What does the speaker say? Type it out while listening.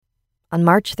On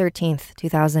March 13th,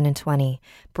 2020,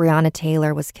 Breonna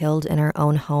Taylor was killed in her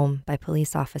own home by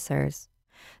police officers.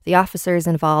 The officers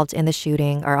involved in the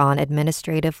shooting are on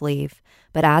administrative leave,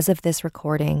 but as of this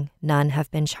recording, none have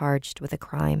been charged with a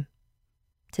crime.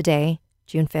 Today,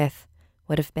 June 5th,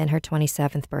 would have been her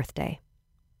 27th birthday.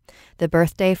 The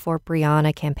Birthday for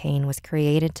Breonna campaign was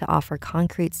created to offer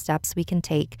concrete steps we can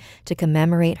take to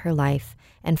commemorate her life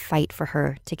and fight for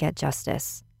her to get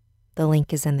justice. The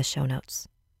link is in the show notes.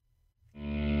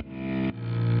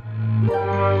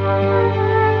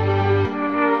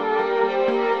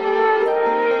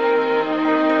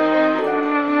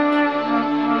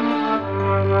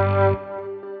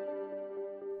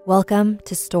 Welcome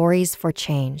to Stories for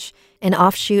Change, an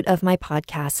offshoot of my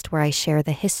podcast where I share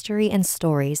the history and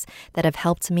stories that have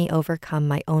helped me overcome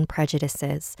my own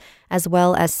prejudices, as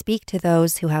well as speak to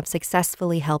those who have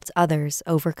successfully helped others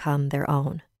overcome their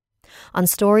own. On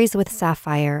Stories with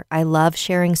Sapphire, I love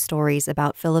sharing stories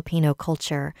about Filipino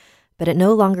culture, but it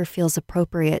no longer feels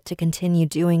appropriate to continue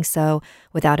doing so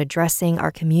without addressing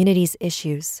our community's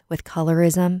issues with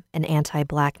colorism and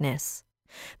anti-Blackness.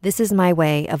 This is my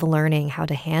way of learning how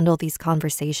to handle these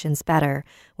conversations better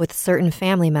with certain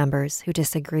family members who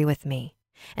disagree with me,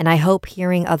 and I hope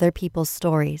hearing other people's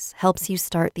stories helps you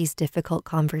start these difficult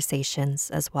conversations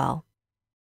as well.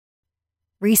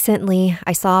 Recently,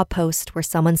 I saw a post where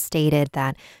someone stated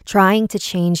that trying to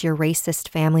change your racist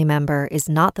family member is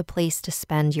not the place to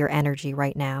spend your energy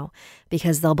right now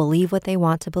because they'll believe what they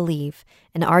want to believe,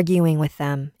 and arguing with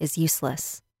them is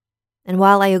useless. And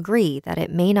while I agree that it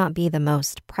may not be the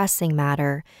most pressing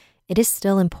matter, it is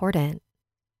still important.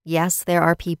 Yes, there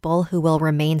are people who will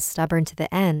remain stubborn to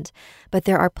the end, but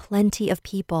there are plenty of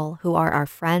people who are our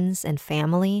friends and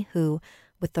family who,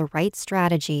 with the right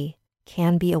strategy,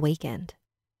 can be awakened.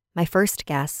 My first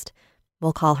guest,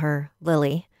 we'll call her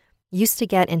Lily, used to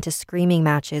get into screaming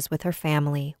matches with her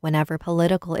family whenever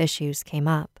political issues came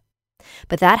up.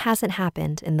 But that hasn't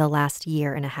happened in the last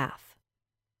year and a half.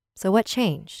 So what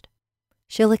changed?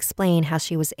 She'll explain how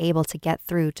she was able to get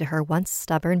through to her once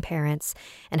stubborn parents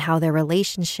and how their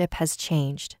relationship has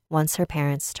changed once her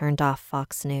parents turned off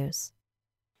Fox News.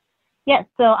 Yes,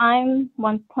 so I'm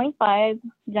 1.5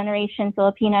 generation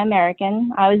Filipino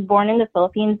American. I was born in the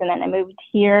Philippines and then I moved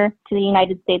here to the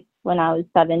United States when I was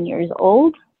 7 years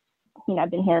old.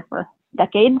 I've been here for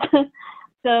decades.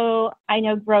 So I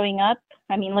know growing up,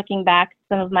 looking back,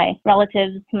 some of my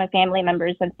relatives, my family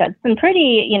members have said some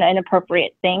pretty,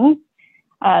 inappropriate things,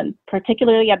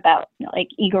 particularly about,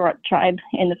 Igorot tribe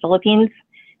in the Philippines.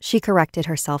 She corrected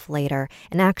herself later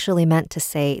and actually meant to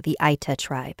say the Aita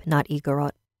tribe, not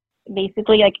Igorot.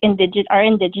 Basically, our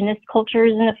indigenous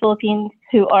cultures in the Philippines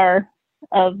who are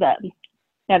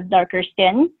have darker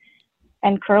skin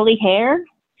and curly hair.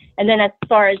 And then as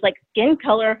far as skin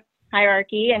color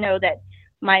hierarchy, I know that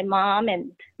my mom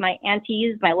and my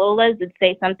aunties, my lolas, would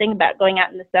say something about going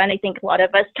out in the sun. I think a lot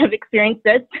of us have experienced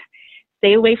this.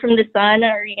 Stay away from the sun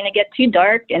or you're going to get too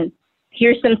dark, and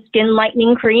here's some skin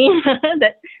lightening cream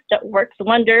that works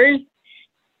wonders.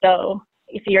 So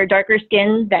if you're darker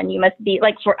skinned, then you must be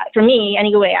for me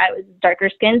anyway, I was darker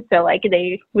skinned. So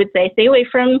they would say, stay away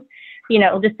from,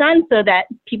 the sun so that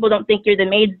people don't think you're the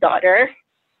maid's daughter.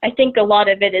 I think a lot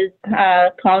of it is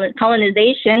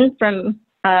colonization from,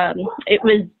 it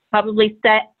was probably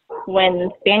set when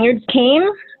Spaniards came,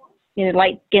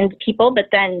 light skinned people, but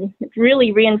then it's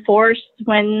really reinforced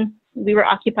when we were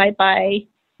occupied by,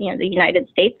 the United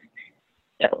States.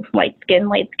 So light skin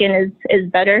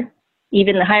is better.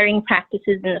 Even the hiring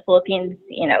practices in the Philippines,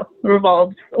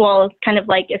 revolves, kind of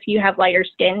like if you have lighter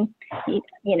skin,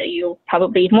 you're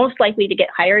probably most likely to get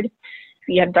hired. If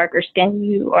you have darker skin,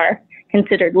 you are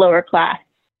considered lower class.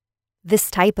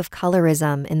 This type of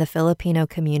colorism in the Filipino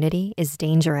community is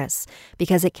dangerous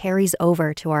because it carries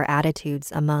over to our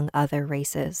attitudes among other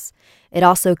races. It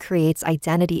also creates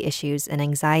identity issues and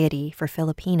anxiety for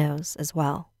Filipinos as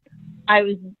well. I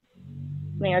was,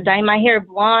 dyeing my hair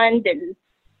blonde and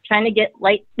trying to get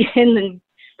light skin and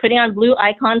putting on blue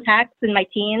eye contacts in my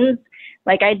teens.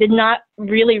 I did not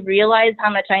really realize how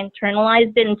much I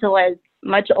internalized it until I was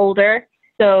much older.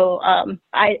 So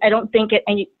I don't think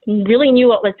I really knew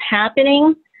what was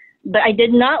happening, but I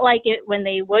did not like it when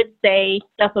they would say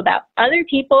stuff about other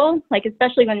people,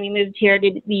 especially when we moved here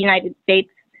to the United States.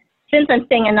 Since I'm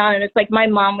staying anonymous, my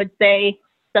mom would say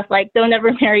stuff like, don't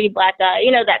ever marry a black guy,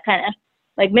 that kind of,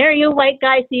 marry a white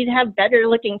guy so you'd have better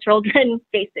looking children,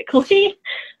 basically.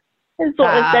 That's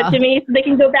what was said to me. So they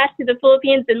can go back to the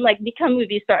Philippines and become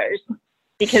movie stars,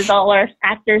 because all our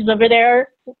actors over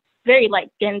there are very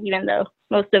light skinned, even though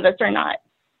most of us are not.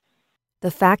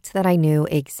 The fact that I knew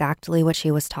exactly what she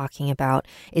was talking about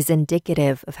is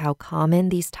indicative of how common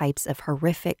these types of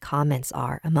horrific comments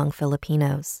are among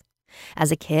Filipinos.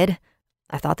 As a kid,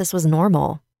 I thought this was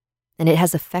normal, and it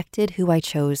has affected who I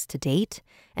chose to date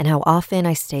and how often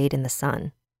I stayed in the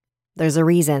sun. There's a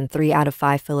reason 3 out of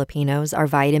 5 Filipinos are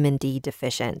vitamin D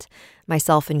deficient,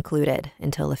 myself included,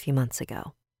 until a few months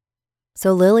ago.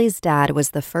 So Lily's dad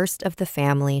was the first of the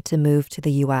family to move to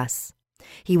the U.S.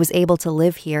 He was able to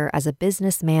live here as a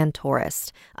businessman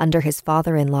tourist under his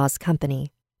father-in-law's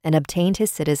company and obtained his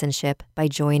citizenship by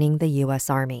joining the U.S.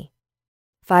 Army.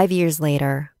 5 years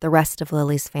later, the rest of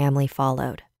Lily's family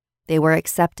followed. They were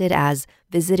accepted as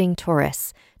visiting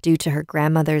tourists due to her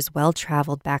grandmother's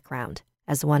well-traveled background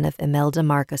as one of Imelda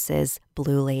Marcos's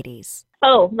Blue Ladies.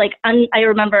 I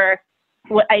remember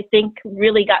what I think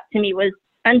really got to me was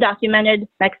undocumented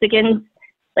Mexicans.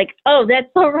 That's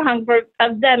so wrong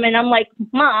of them. And I'm like,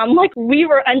 Mom, we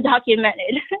were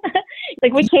undocumented.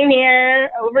 We came here,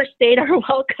 overstayed our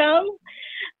welcome.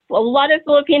 A lot of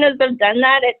Filipinos have done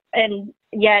that, and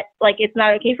yet, it's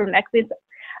not okay for Mexicans.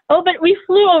 Oh, but we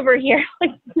flew over here.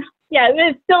 Yeah,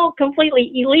 it's still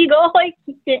completely illegal.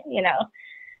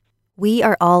 We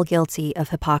are all guilty of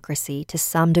hypocrisy to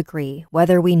some degree,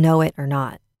 whether we know it or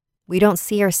not. We don't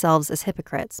see ourselves as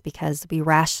hypocrites because we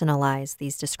rationalize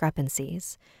these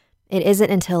discrepancies. It isn't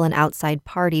until an outside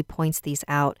party points these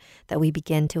out that we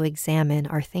begin to examine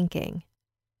our thinking.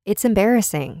 It's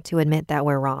embarrassing to admit that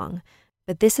we're wrong,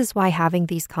 but this is why having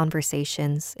these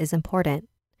conversations is important.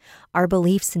 Our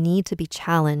beliefs need to be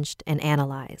challenged and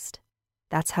analyzed.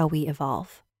 That's how we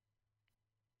evolve.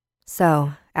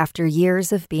 So, after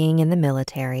years of being in the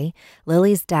military,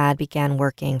 Lily's dad began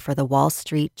working for the Wall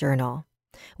Street Journal.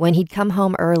 When he'd come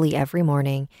home early every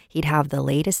morning, he'd have the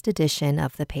latest edition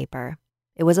of the paper.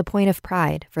 It was a point of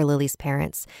pride for Lily's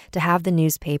parents to have the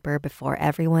newspaper before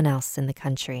everyone else in the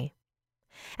country.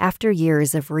 After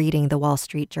years of reading the Wall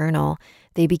Street Journal,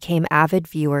 they became avid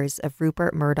viewers of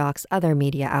Rupert Murdoch's other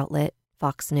media outlet,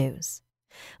 Fox News.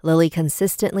 Lily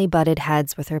consistently butted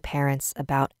heads with her parents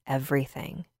about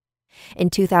everything. In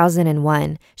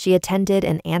 2001, she attended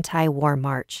an anti-war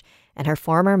march, and her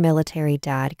former military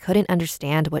dad couldn't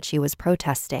understand what she was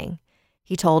protesting.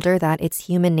 He told her that it's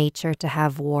human nature to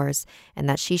have wars and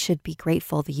that she should be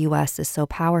grateful the U.S. is so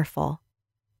powerful.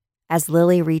 As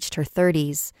Lily reached her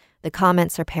 30s, the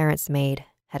comments her parents made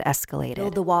had escalated.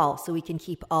 Build the wall so we can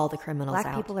keep all the criminals out.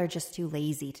 Black people are just too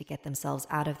lazy to get themselves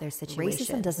out of their situation.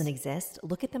 Racism doesn't exist.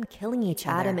 Look at them killing each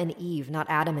other. Adam and Eve, not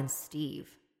Adam and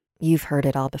Steve. You've heard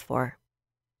it all before.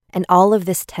 And all of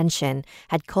this tension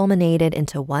had culminated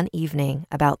into one evening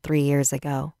about 3 years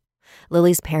ago.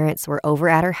 Lily's parents were over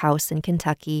at her house in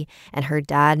Kentucky, and her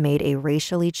dad made a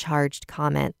racially charged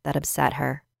comment that upset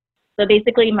her. So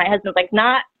basically, my husband's like,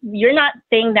 you're not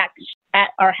saying that at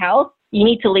our house. You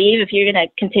need to leave if you're going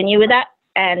to continue with that.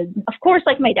 And of course,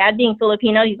 my dad being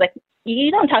Filipino, he's like,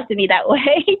 you don't talk to me that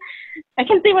way. I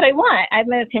can say what I want. I have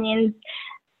my opinions.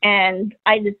 And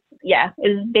it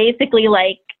was basically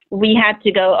we had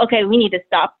to go, okay, we need to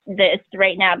stop this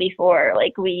right now before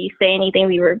we say anything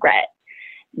we regret.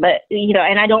 But,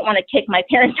 and I don't want to kick my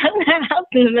parents out of that house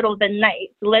in the middle of the night.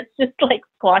 So let's just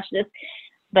squash this.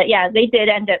 But yeah, they did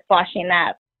end up squashing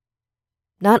that.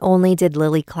 Not only did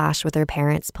Lily clash with her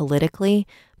parents politically,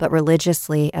 but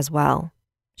religiously as well.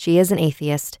 She is an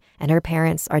atheist, and her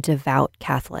parents are devout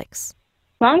Catholics.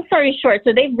 Long story short,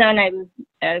 so they've known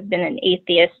I've been an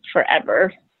atheist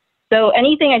forever. So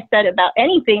anything I said about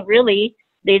anything, really,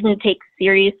 they didn't take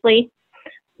seriously.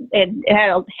 It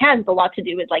has a lot to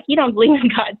do with, you don't believe in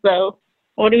God, so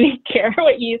what do we care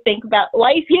what you think about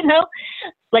life,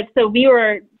 So we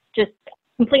were just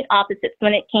complete opposites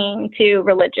when it came to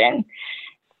religion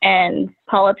and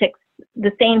politics,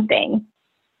 the same thing.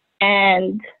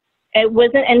 And it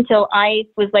wasn't until I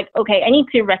was like, okay, I need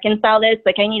to reconcile this.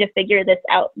 I need to figure this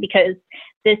out because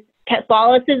this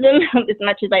Catholicism, as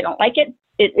much as I don't like it,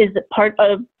 it is a part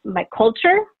of my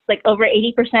culture. Over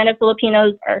 80% of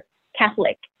Filipinos are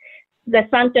Catholic. The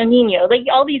Santo Niño,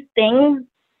 all these things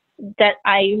that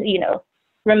I,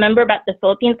 remember about the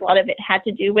Philippines, a lot of it had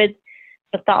to do with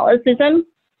Catholicism.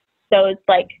 So it's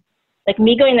like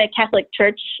me going to a Catholic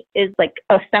church is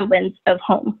a semblance of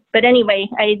home. But anyway,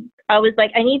 I was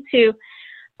like, I need to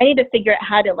figure out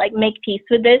how to make peace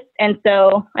with this. And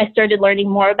so I started learning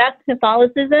more about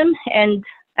Catholicism. And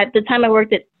at the time I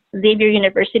worked at Xavier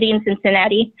University in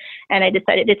Cincinnati, and I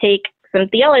decided to take some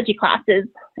theology classes,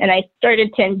 and I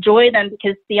started to enjoy them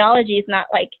because theology is not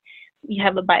you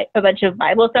have a bunch of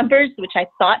Bible thumpers, which I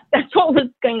thought that's what was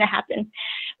going to happen.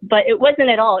 But it wasn't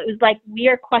at all. It was like, we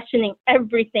are questioning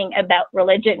everything about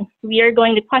religion. We are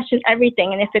going to question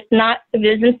everything. And if it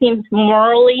doesn't seem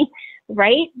morally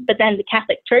right, but then the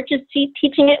Catholic Church is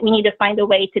teaching it, we need to find a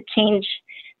way to change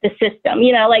the system.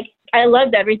 Like, I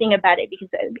loved everything about it, because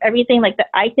everything like that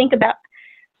I think about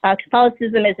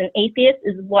Catholicism as an atheist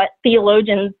is what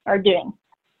theologians are doing,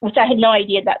 which I had no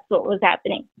idea that's what was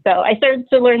happening. So I started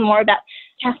to learn more about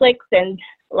Catholics, and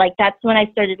like, that's when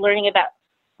I started learning about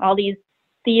all these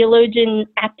theologian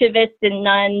activists and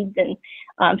nuns and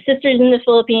sisters in the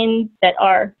Philippines that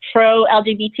are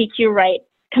pro-LGBTQ rights.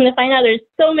 Come to find out, there's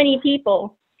so many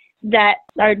people that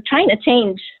are trying to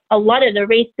change a lot of the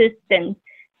racist and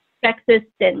sexist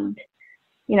and,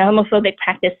 homophobic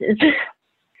practices.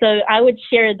 So I would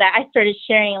share that. I started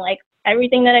sharing like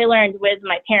everything that I learned with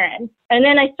my parents. And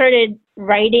then I started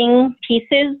writing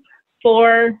pieces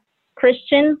for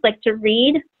Christians, like to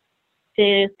read,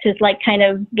 to like kind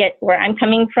of get where I'm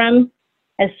coming from,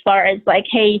 as far as like,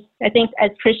 hey, I think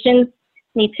as Christians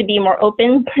need to be more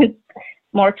open,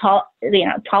 more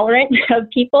tolerant of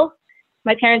people.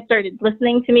 My parents started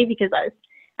listening to me because I was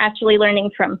actually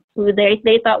learning from who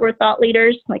they thought were thought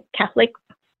leaders, like Catholics.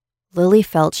 Lily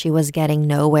felt she was getting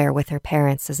nowhere with her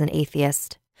parents as an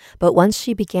atheist, but once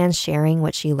she began sharing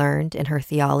what she learned in her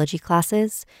theology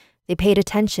classes, they paid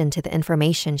attention to the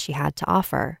information she had to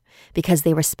offer because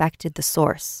they respected the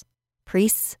source,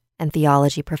 priests and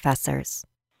theology professors.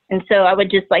 And so I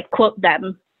would just like quote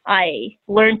them. I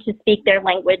learned to speak their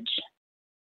language.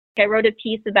 I wrote a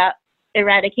piece about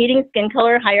eradicating skin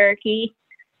color hierarchy,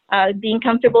 being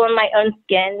comfortable in my own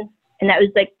skin. And that was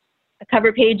like a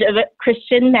cover page of a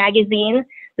Christian magazine.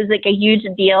 It was like a huge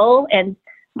deal. And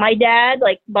my dad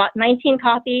like bought 19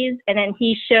 copies, and then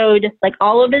he showed like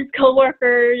all of his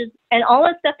coworkers, and all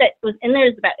the stuff that was in there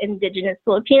is about indigenous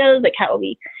Filipinos, like how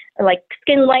we like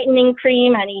skin whitening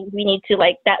cream. We need to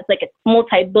like, that's like a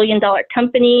multi-billion-dollar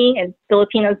company, and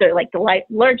Filipinos are like the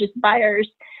largest buyers.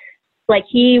 Like,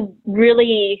 he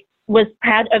really was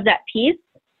proud of that piece,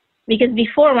 because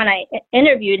before, when I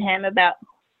interviewed him about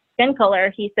skin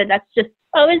color, he said that's just,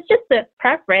 it's just a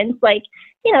preference. Like,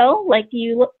 like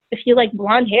if you like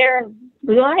blonde hair and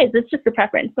blue eyes, it's just a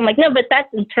preference. I'm like, no, but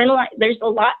that's internalized. There's a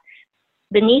lot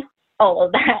beneath all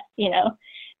of that,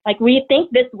 Like, we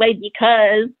think this way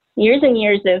because years and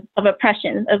years of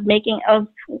oppression, of making of,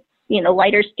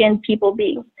 lighter skinned people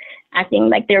acting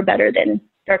like they're better than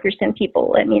darker skinned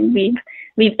people. I mean,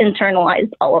 we've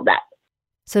internalized all of that.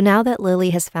 So now that Lily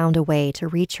has found a way to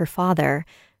reach her father,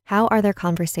 how are their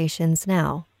conversations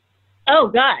now? Oh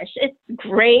gosh, it's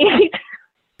great.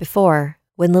 Before,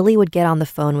 when Lily would get on the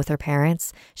phone with her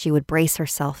parents, she would brace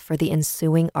herself for the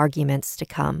ensuing arguments to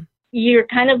come. You're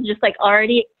kind of just like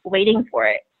already waiting for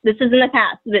it. This is in the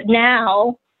past, but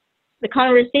now the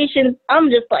conversations, I'm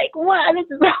just like, wow, this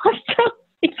is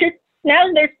awesome. Now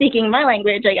they're speaking my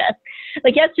language, I guess.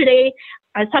 Like yesterday,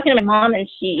 I was talking to my mom, and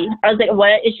I was like,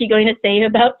 what is she going to say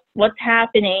about what's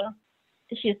happening?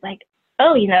 She's like,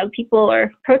 oh, people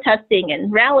are protesting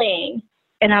and rallying.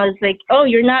 And I was like, oh,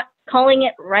 you're not calling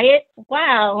it riot?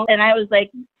 Wow. And I was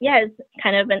like, yeah, it's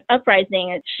kind of an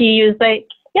uprising. And she was like,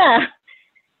 yeah.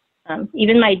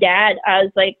 Even my dad, I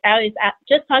was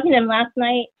just talking to him last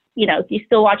night, do you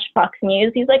still watch Fox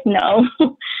News? He's like, no,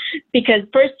 because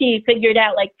first he figured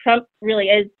out like Trump really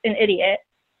is an idiot.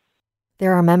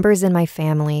 There are members in my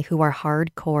family who are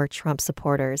hardcore Trump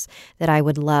supporters that I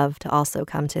would love to also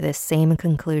come to this same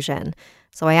conclusion.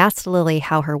 So I asked Lily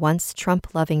how her once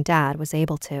Trump-loving dad was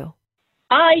able to.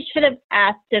 I should have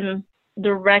asked him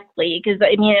directly, because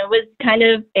it was kind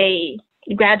of a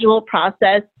gradual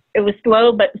process. It was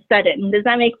slow but sudden. Does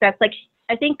that make sense? Like,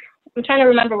 I think I'm trying to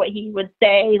remember what he would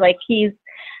say. Like, he's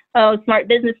a smart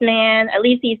businessman. At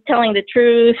least he's telling the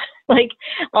truth. Like,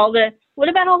 what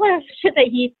about all the shit that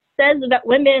he says about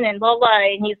women and blah, blah.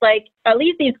 And he's like, at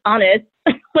least he's honest.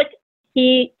 Like,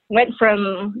 he went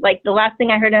from, like, the last thing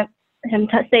I heard him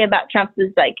say about Trump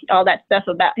was, like, all that stuff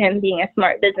about him being a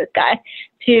smart business guy,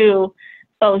 to,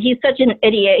 oh, he's such an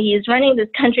idiot. He's running this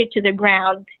country to the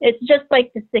ground. It's just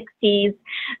like the 60s.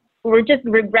 We're just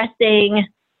regressing.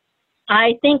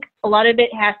 I think a lot of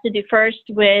it has to do first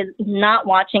with not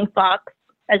watching Fox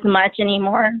as much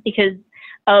anymore because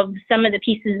of some of the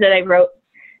pieces that I wrote.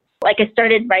 Like, I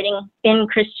started writing in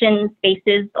Christian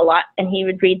spaces a lot, and he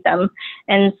would read them.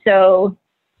 And so,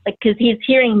 like, because he's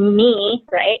hearing me,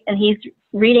 right, and he's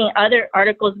reading other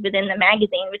articles within the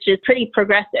magazine, which is pretty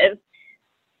progressive.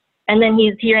 And then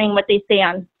he's hearing what they say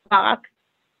on Fox.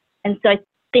 And so I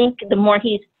think the more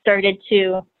he started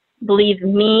to believe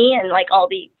me and, like, all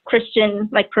the Christian,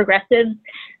 like, progressives,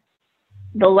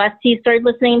 the less he started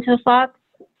listening to Fox.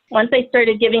 Once I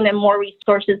started giving them more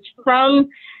resources from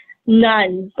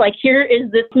nuns, like, here is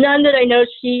this nun that I know,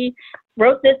 she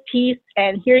wrote this piece,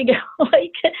 and here you go.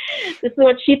 Like, this is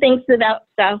what she thinks about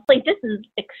stuff. Like, this is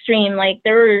extreme. Like,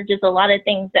 there were just a lot of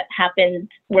things that happened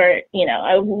where, you know,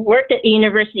 I worked at a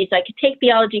university, so I could take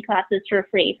theology classes for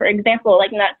free. For example,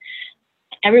 like, not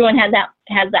everyone has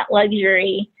that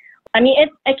luxury. I mean,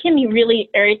 it can be really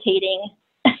irritating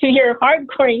if you're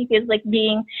hardcore, because, like,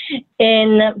 being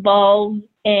involved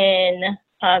in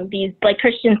these, like,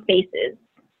 Christian spaces.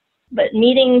 But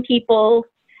meeting people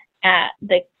at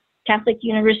the Catholic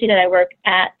university that I work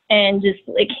at, and just,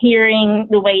 like, hearing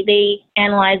the way they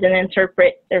analyze and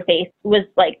interpret their faith was,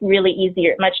 like, really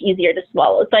much easier to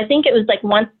swallow. So I think it was, like,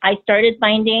 once I started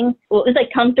finding what was,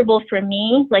 like, comfortable for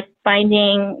me, like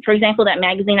finding, for example, that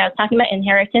magazine I was talking about,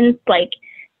 Inheritance, like,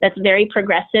 that's very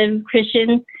progressive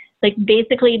Christian. Like,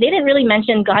 basically, they didn't really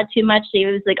mention God too much. It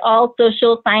was, like, all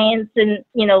social science and,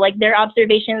 you know, like, their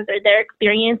observations or their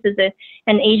experience as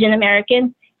an Asian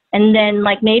American. And then,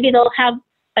 like, maybe they'll have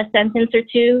a sentence or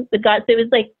two with God. So it was,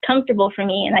 like, comfortable for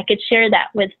me, and I could share that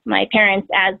with my parents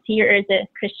as here is a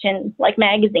Christian, like,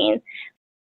 magazine.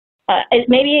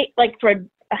 Maybe, like, for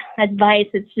advice,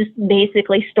 it's just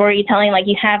basically storytelling. Like,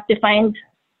 you have to find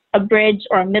a bridge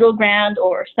or a middle ground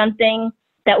or something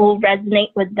that will resonate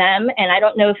with them. And I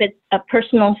don't know if it's a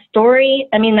personal story.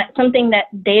 I mean, that's something that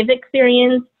they've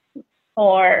experienced,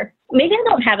 or maybe I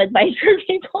don't have advice for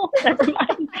people. Never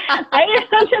mind.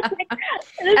 I'm just like,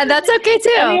 and that's okay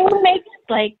too. I mean, it makes,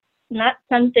 like, not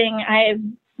something I've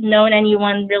known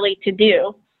anyone really to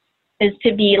do, is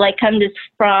to be, like, come this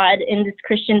fraud in this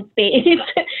Christian space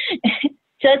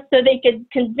just so they could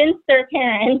convince their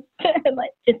parents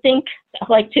like, to think,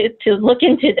 like, to look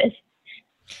into this.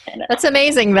 That's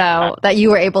amazing, though, that you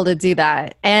were able to do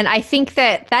that. And I think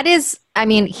that is, I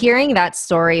mean, hearing that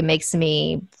story makes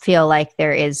me feel like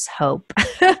there is hope.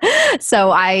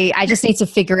 So I just need to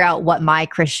figure out what my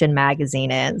Christian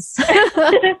magazine is.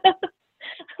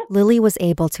 Lily was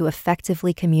able to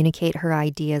effectively communicate her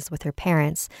ideas with her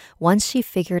parents once she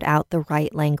figured out the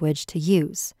right language to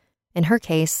use. In her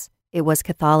case, it was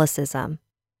Catholicism.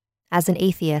 As an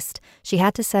atheist, she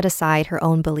had to set aside her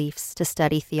own beliefs to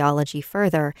study theology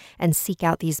further and seek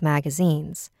out these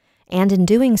magazines. And in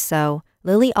doing so,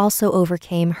 Lily also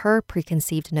overcame her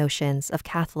preconceived notions of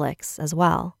Catholics as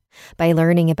well, by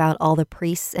learning about all the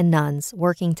priests and nuns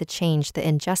working to change the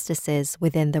injustices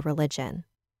within the religion.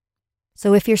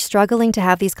 So if you're struggling to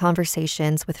have these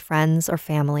conversations with friends or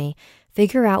family,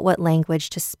 figure out what language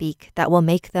to speak that will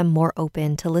make them more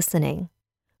open to listening.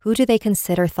 Who do they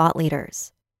consider thought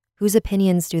leaders? Whose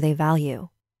opinions do they value?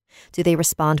 Do they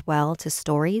respond well to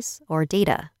stories or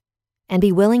data? And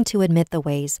be willing to admit the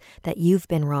ways that you've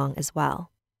been wrong as well.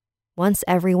 Once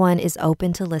everyone is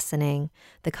open to listening,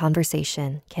 the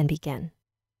conversation can begin.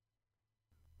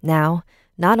 Now,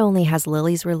 not only has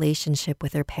Lily's relationship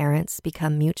with her parents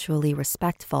become mutually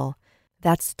respectful,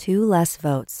 that's 2 less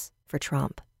votes for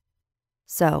Trump.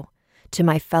 So, to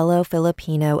my fellow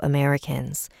Filipino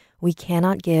Americans, we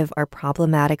cannot give our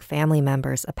problematic family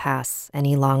members a pass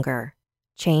any longer.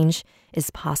 Change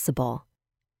is possible,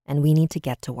 and we need to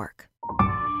get to work.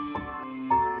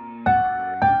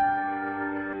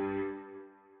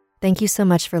 Thank you so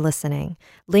much for listening.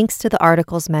 Links to the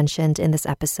articles mentioned in this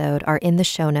episode are in the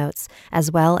show notes,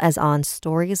 as well as on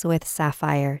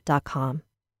storieswithsapphire.com.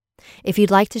 If you'd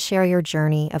like to share your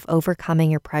journey of overcoming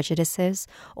your prejudices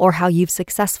or how you've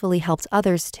successfully helped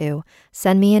others too,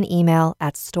 send me an email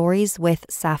at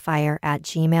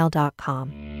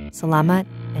storieswithsapphire@gmail.com. Salamat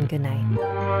and good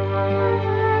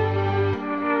night.